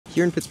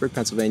Here in Pittsburgh,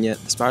 Pennsylvania,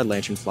 the spotted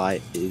lanternfly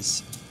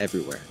is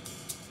everywhere,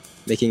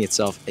 making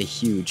itself a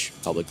huge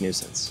public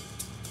nuisance.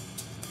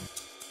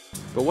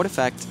 But what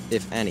effect,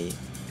 if any,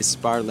 is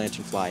spotted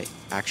lanternfly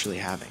actually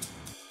having?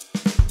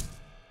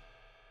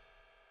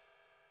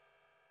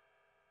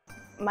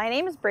 My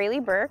name is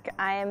Braley Burke.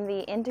 I am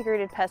the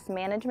Integrated Pest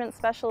Management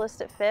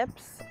Specialist at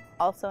Phipps,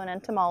 also an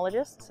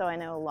entomologist, so I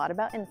know a lot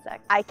about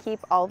insects. I keep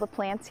all the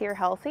plants here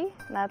healthy.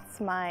 That's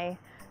my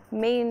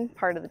main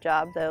part of the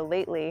job, though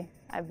lately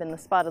I've been the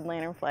spotted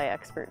lanternfly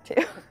expert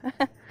too.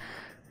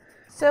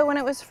 So when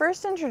it was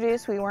first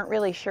introduced, we weren't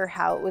really sure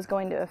how it was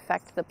going to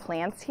affect the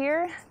plants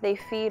here. They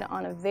feed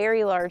on a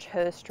very large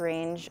host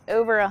range,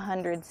 over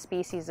 100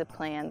 species of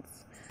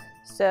plants.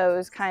 So it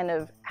was kind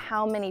of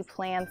how many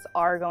plants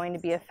are going to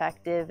be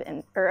affected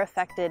and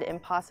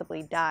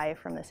possibly die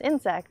from this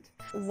insect.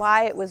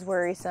 Why it was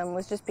worrisome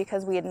was just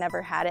because we had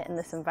never had it in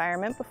this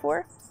environment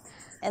before.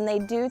 And they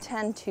do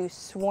tend to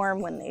swarm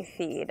when they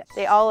feed.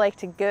 They all like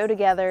to go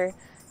together,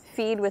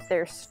 feed with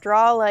their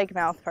straw-like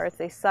mouth parts.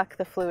 They suck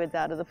the fluids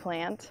out of the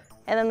plant,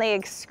 and then they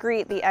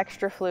excrete the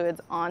extra fluids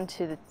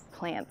onto the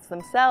plants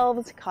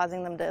themselves,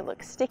 causing them to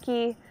look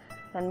sticky.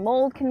 Then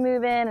mold can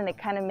move in and it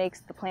kind of makes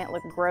the plant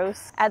look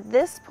gross. At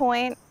this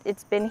point,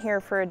 it's been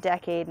here for a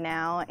decade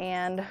now,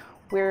 and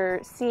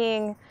we're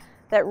seeing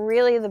that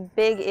really the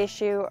big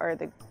issue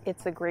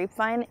it's the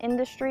grapevine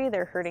industry.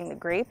 They're hurting the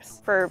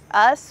grapes. For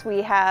us,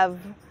 we have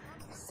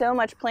so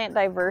much plant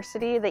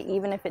diversity that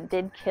even if it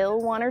did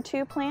kill one or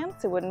two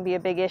plants, it wouldn't be a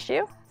big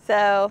issue.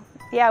 So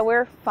yeah,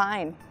 we're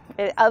fine,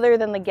 other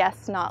than the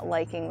guests not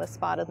liking the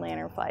spotted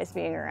lanternflies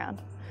being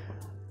around.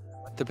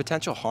 The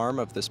potential harm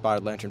of the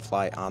spotted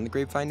lanternfly on the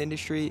grapevine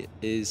industry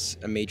is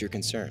a major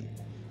concern.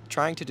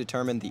 Trying to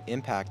determine the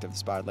impact of the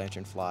spotted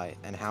lanternfly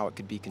and how it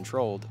could be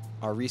controlled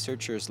are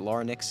researchers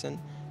Nixon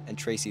and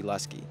Tracey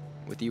Leskey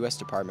with the U.S.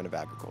 Department of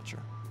Agriculture.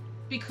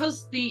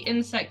 Because the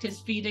insect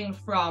is feeding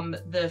from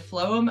the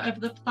phloem of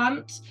the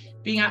plant,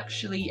 being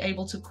actually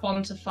able to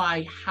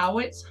quantify how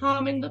it's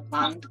harming the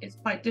plant is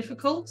quite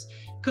difficult,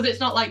 because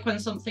it's not like when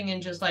something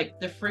injures like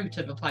the fruit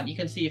of a plant, you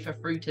can see if a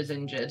fruit is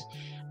injured.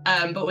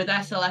 But with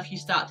SLF, you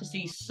start to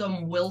see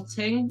some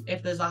wilting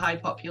if there's a high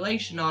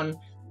population on,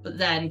 but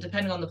then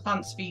depending on the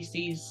plant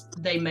species,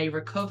 they may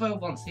recover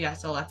once the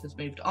SLF has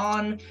moved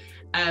on,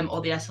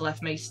 or the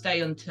SLF may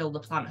stay until the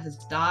plant has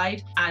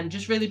died. And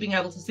just really being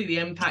able to see the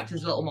impact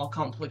is a little more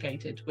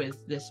complicated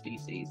with this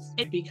species.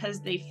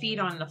 Because they feed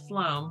on the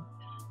phloem,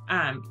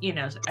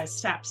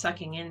 as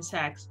sap-sucking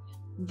insects,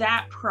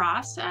 that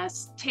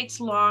process takes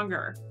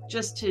longer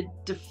just to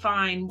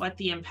define what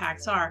the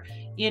impacts are.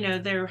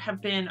 There have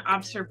been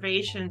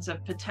observations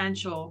of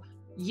potential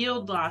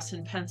yield loss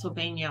in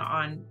Pennsylvania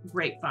on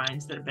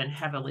grapevines that have been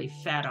heavily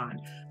fed on,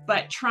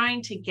 but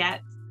trying to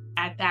get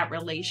at that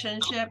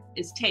relationship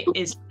is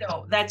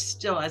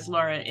still, as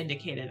Laura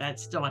indicated,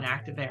 that's still an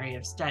active area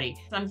of study.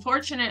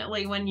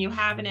 Unfortunately, when you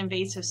have an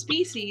invasive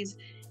species,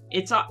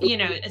 it's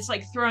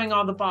like throwing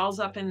all the balls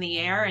up in the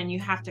air, and you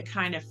have to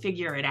kind of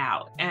figure it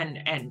out,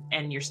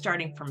 and you're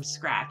starting from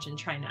scratch and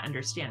trying to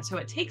understand. So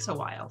it takes a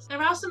while.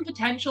 There are some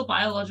potential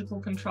biological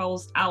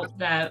controls out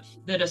there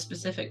that are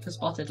specific for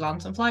spotted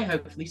lanternfly,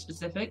 hopefully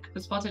specific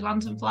for spotted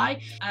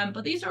lanternfly.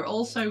 But these are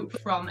also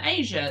from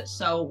Asia,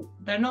 so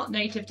they're not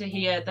native to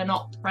here, they're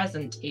not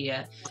present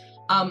here.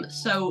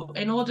 So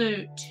in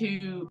order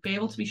to be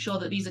able to be sure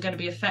that these are going to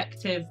be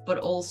effective, but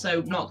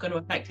also not going to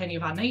affect any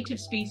of our native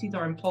species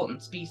or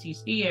important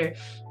species here,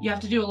 you have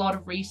to do a lot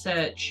of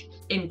research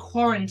in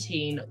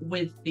quarantine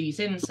with these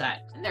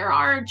insects. There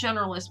are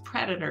generalist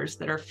predators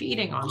that are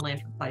feeding on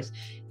lanternflies.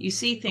 You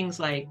see things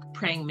like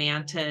praying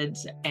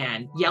mantids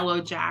and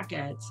yellow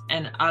jackets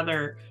and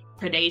other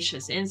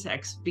predaceous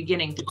insects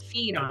beginning to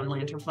feed on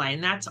lanternfly,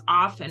 and that's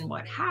often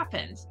what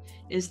happens,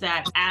 is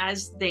that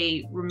as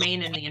they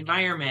remain in the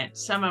environment,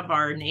 some of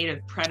our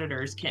native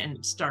predators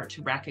can start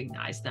to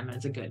recognize them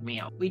as a good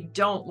meal. We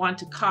don't want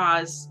to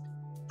cause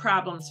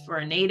problems for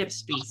a native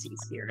species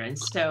here, and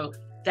so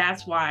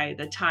that's why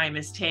the time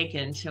is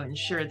taken to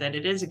ensure that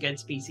it is a good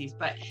species.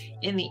 But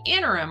in the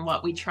interim,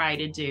 what we try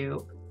to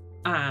do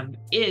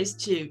is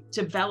to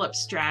develop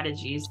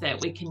strategies that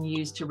we can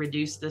use to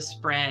reduce the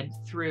spread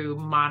through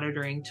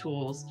monitoring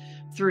tools,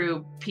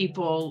 through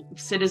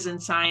citizen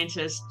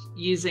scientists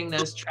using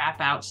those trap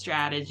out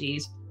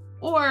strategies,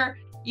 or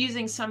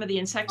using some of the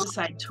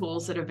insecticide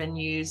tools that have been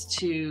used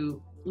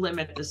to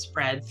limit the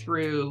spread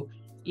through,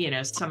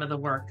 some of the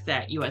work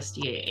that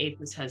USDA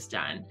APHIS has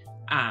done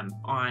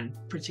on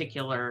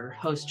particular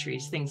host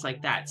trees, things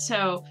like that.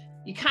 So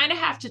you kind of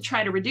have to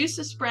try to reduce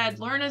the spread,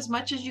 learn as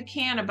much as you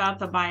can about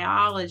the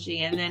biology,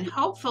 and then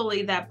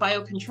hopefully that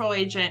biocontrol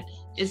agent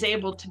is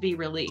able to be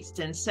released.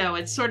 And so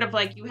it's sort of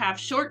like you have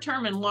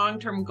short-term and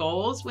long-term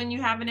goals when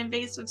you have an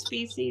invasive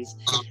species,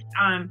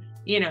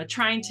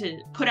 trying to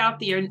put out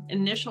the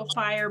initial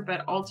fire,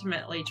 but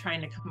ultimately trying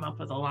to come up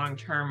with a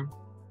long-term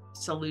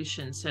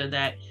solution so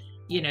that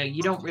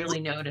you don't really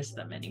notice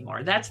them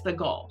anymore. That's the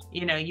goal.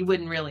 You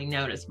wouldn't really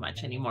notice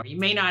much anymore. You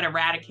may not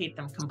eradicate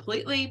them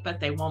completely, but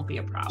they won't be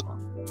a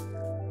problem.